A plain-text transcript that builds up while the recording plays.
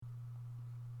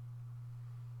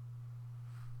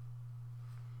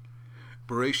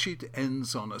Bereshit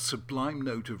ends on a sublime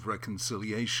note of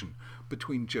reconciliation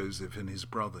between Joseph and his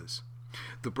brothers.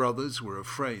 The brothers were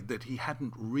afraid that he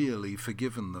hadn't really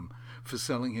forgiven them for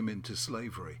selling him into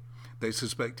slavery. They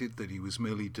suspected that he was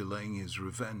merely delaying his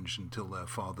revenge until their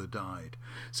father died.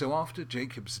 So after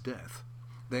Jacob's death,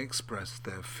 they expressed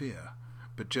their fear.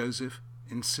 But Joseph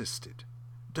insisted.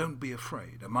 Don't be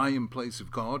afraid. Am I in place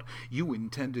of God? You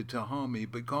intended to harm me,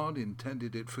 but God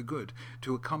intended it for good,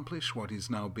 to accomplish what is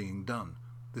now being done,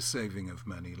 the saving of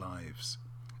many lives.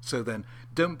 So then,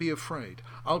 don't be afraid.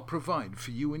 I'll provide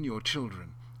for you and your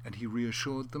children. And he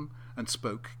reassured them and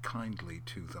spoke kindly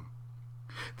to them.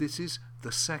 This is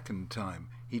the second time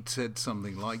he'd said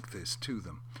something like this to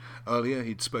them. Earlier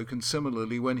he'd spoken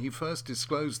similarly when he first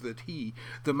disclosed that he,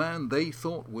 the man they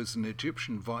thought was an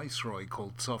Egyptian viceroy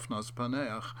called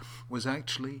Tsophnos-Paneach, was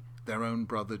actually their own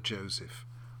brother Joseph.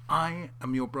 I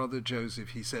am your brother Joseph,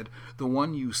 he said, the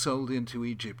one you sold into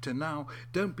Egypt. And now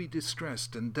don't be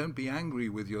distressed and don't be angry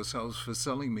with yourselves for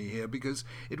selling me here, because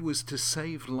it was to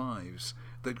save lives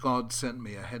that God sent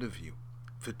me ahead of you.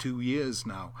 For 2 years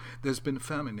now there's been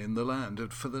famine in the land,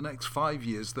 and for the next 5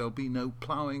 years there'll be no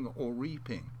ploughing or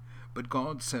reaping. But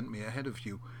God sent me ahead of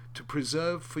you to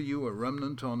preserve for you a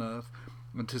remnant on earth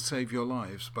and to save your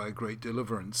lives by a great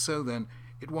deliverance. So then,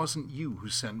 it wasn't you who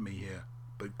sent me here,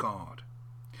 but God.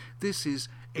 This is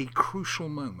a crucial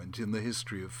moment in the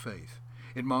history of faith.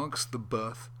 It marks the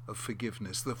birth of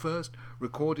forgiveness, the first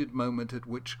recorded moment at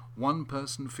which one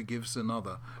person forgives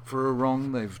another for a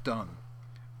wrong they've done.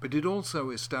 But it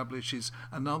also establishes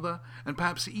another and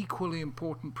perhaps equally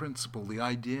important principle, the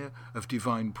idea of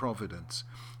divine providence.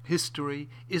 History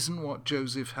isn't what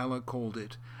Joseph Heller called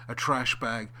it, a trash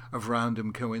bag of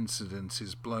random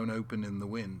coincidences blown open in the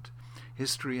wind.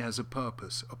 History has a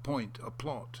purpose, a point, a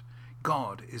plot.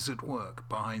 God is at work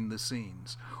behind the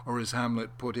scenes, or as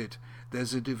Hamlet put it,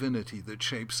 there's a divinity that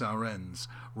shapes our ends,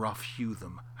 rough hew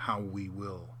them how we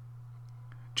will.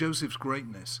 Joseph's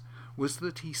greatness was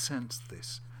that he sensed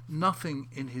this. Nothing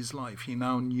in his life, he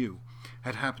now knew,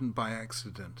 had happened by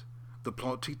accident. The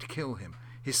plot to kill him,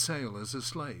 his sale as a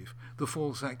slave, the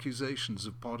false accusations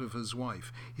of Potiphar's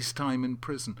wife, his time in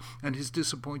prison, and his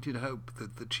disappointed hope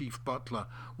that the chief butler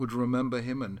would remember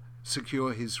him and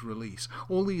secure his release.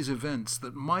 All these events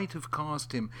that might have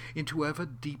cast him into ever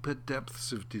deeper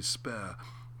depths of despair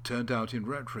turned out in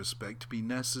retrospect to be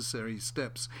necessary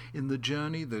steps in the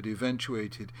journey that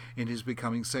eventuated in his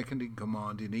becoming second in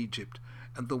command in Egypt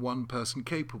and the one person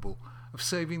capable of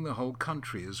saving the whole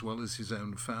country as well as his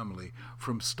own family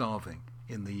from starving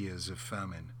in the years of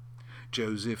famine.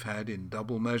 Joseph had in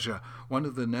double measure one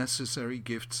of the necessary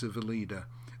gifts of a leader,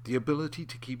 the ability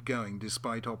to keep going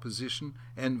despite opposition,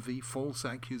 envy, false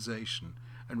accusation,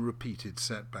 and repeated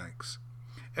setbacks.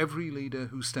 Every leader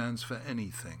who stands for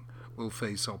anything will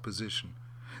face opposition.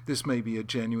 This may be a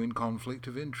genuine conflict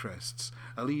of interests.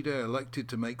 A leader elected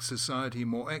to make society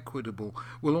more equitable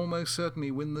will almost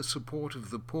certainly win the support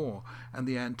of the poor and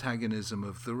the antagonism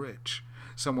of the rich.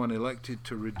 Someone elected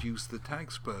to reduce the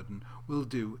tax burden will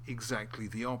do exactly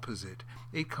the opposite.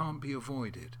 It can't be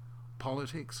avoided.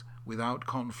 Politics without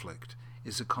conflict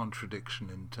is a contradiction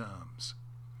in terms.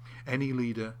 Any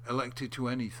leader elected to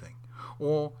anything,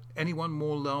 or anyone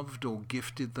more loved or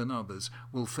gifted than others,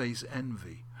 will face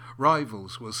envy.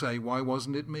 Rivals will say, why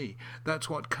wasn't it me? That's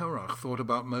what Korach thought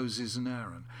about Moses and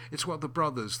Aaron. It's what the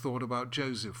brothers thought about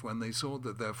Joseph when they saw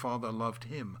that their father loved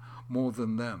him more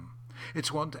than them.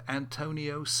 It's what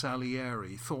Antonio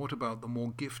Salieri thought about the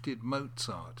more gifted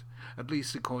Mozart, at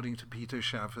least according to Peter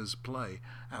Schaffer's play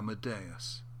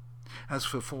Amadeus. As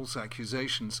for false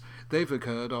accusations, they've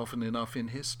occurred often enough in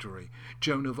history.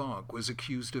 Joan of Arc was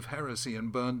accused of heresy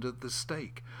and burned at the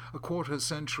stake. A quarter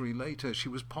century later, she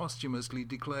was posthumously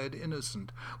declared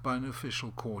innocent by an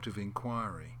official court of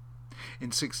inquiry. In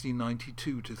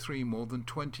 1692-3, more than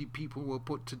 20 people were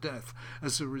put to death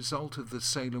as a result of the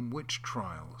Salem witch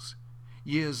trials.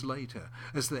 Years later,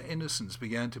 as their innocence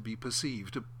began to be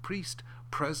perceived, a priest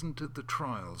present at the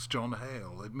trials, John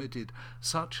Hale, admitted,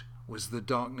 "Such was the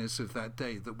darkness of that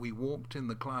day that we walked in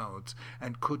the clouds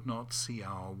and could not see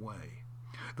our way."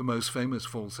 The most famous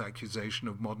false accusation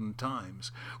of modern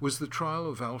times was the trial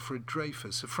of Alfred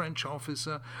Dreyfus, a French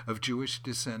officer of Jewish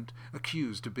descent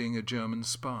accused of being a German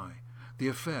spy. The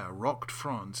affair rocked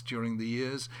France during the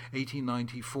years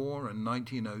 1894 and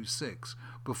 1906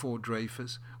 before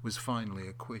Dreyfus was finally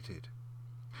acquitted.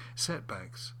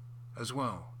 Setbacks, as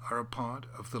well, are a part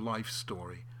of the life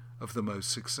story of the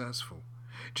most successful.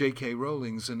 J.K.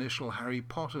 Rowling's initial Harry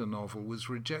Potter novel was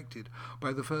rejected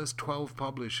by the first 12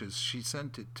 publishers she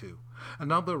sent it to.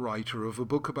 Another writer of a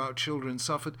book about children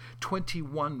suffered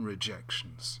 21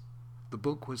 rejections. The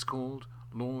book was called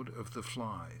Lord of the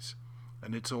Flies,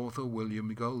 and its author,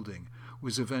 William Golding,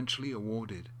 was eventually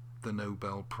awarded the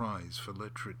Nobel Prize for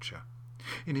Literature.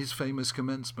 In his famous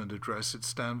commencement address at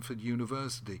Stanford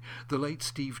University, the late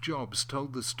Steve Jobs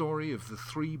told the story of the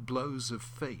 3 blows of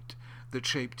fate that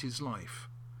shaped his life: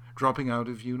 dropping out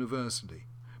of university,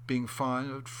 being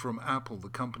fired from Apple, the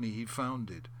company he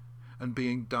founded, and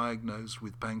being diagnosed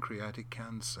with pancreatic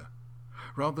cancer.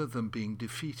 Rather than being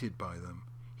defeated by them,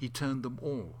 he turned them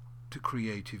all to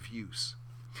creative use.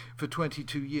 For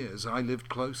 22 years I lived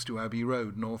close to Abbey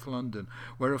Road, North London,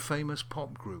 where a famous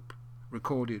pop group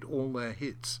recorded all their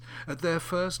hits. At their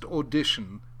first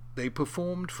audition, they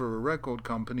performed for a record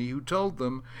company who told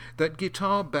them that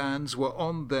guitar bands were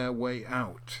on their way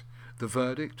out. The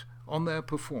verdict on their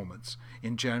performance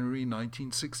in January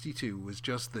 1962 was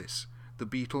just this: the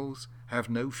Beatles have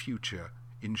no future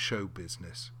in show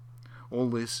business. All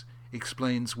this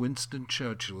explains Winston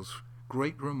Churchill's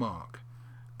great remark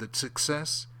that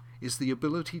success is the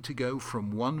ability to go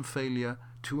from one failure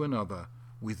to another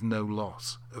with no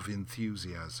loss of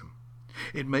enthusiasm.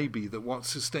 It may be that what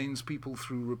sustains people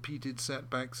through repeated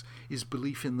setbacks is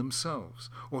belief in themselves,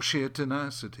 or sheer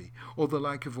tenacity, or the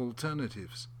lack of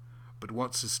alternatives. But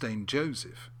what sustained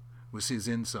Joseph was his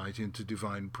insight into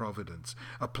divine providence.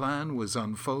 A plan was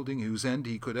unfolding whose end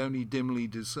he could only dimly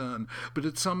discern, but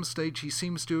at some stage he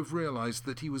seems to have realized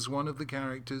that he was one of the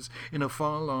characters in a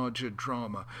far larger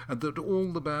drama, and that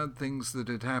all the bad things that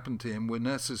had happened to him were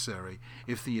necessary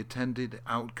if the intended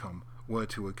outcome were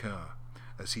to occur.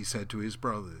 As he said to his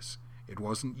brothers, "It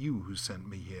wasn't you who sent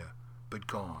me here, but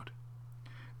God."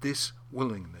 This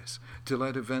willingness to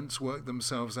let events work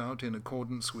themselves out in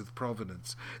accordance with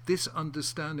providence, this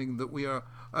understanding that we are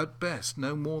at best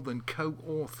no more than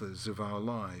co-authors of our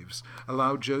lives,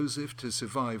 allowed Joseph to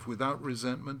survive without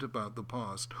resentment about the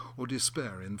past or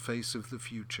despair in face of the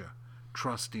future.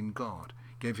 Trust in God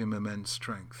gave him immense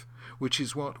strength, which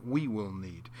is what we will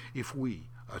need if we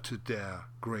are to dare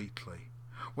greatly.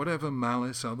 Whatever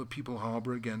malice other people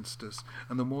harbour against us,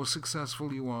 and the more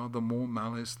successful you are, the more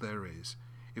malice there is.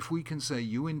 If we can say,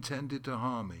 "You intended to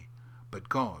harm me, but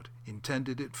God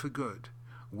intended it for good,"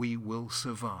 we will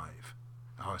survive,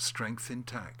 our strength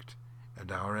intact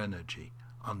and our energy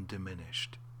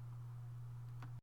undiminished.